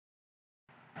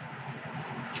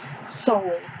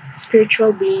Soul,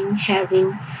 spiritual being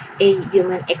having a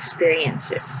human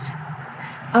experiences.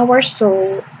 Our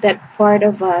soul, that part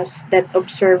of us that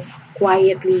observe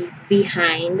quietly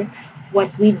behind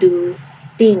what we do,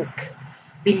 think,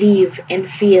 believe, and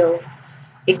feel,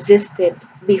 existed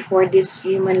before this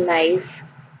human life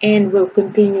and will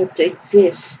continue to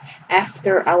exist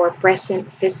after our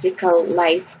present physical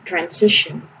life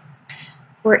transition.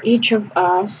 For each of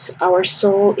us, our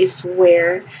soul is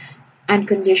where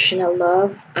unconditional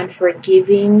love,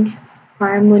 unforgiving,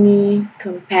 harmony,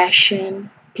 compassion,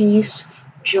 peace,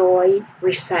 joy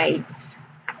resides.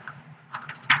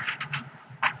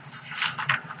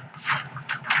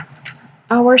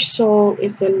 Our soul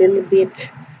is a little bit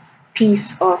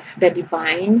piece of the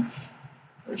divine,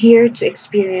 here to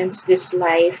experience this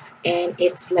life and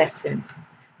its lesson.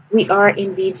 We are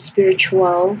indeed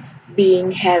spiritual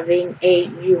being having a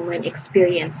human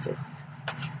experiences.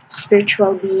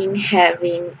 Spiritual being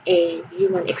having a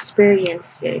human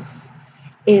experiences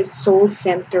is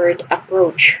soul-centered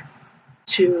approach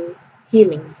to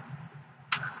healing.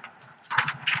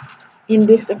 In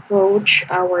this approach,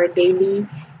 our daily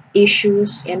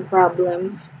issues and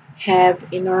problems have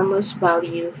enormous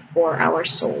value for our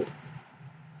soul.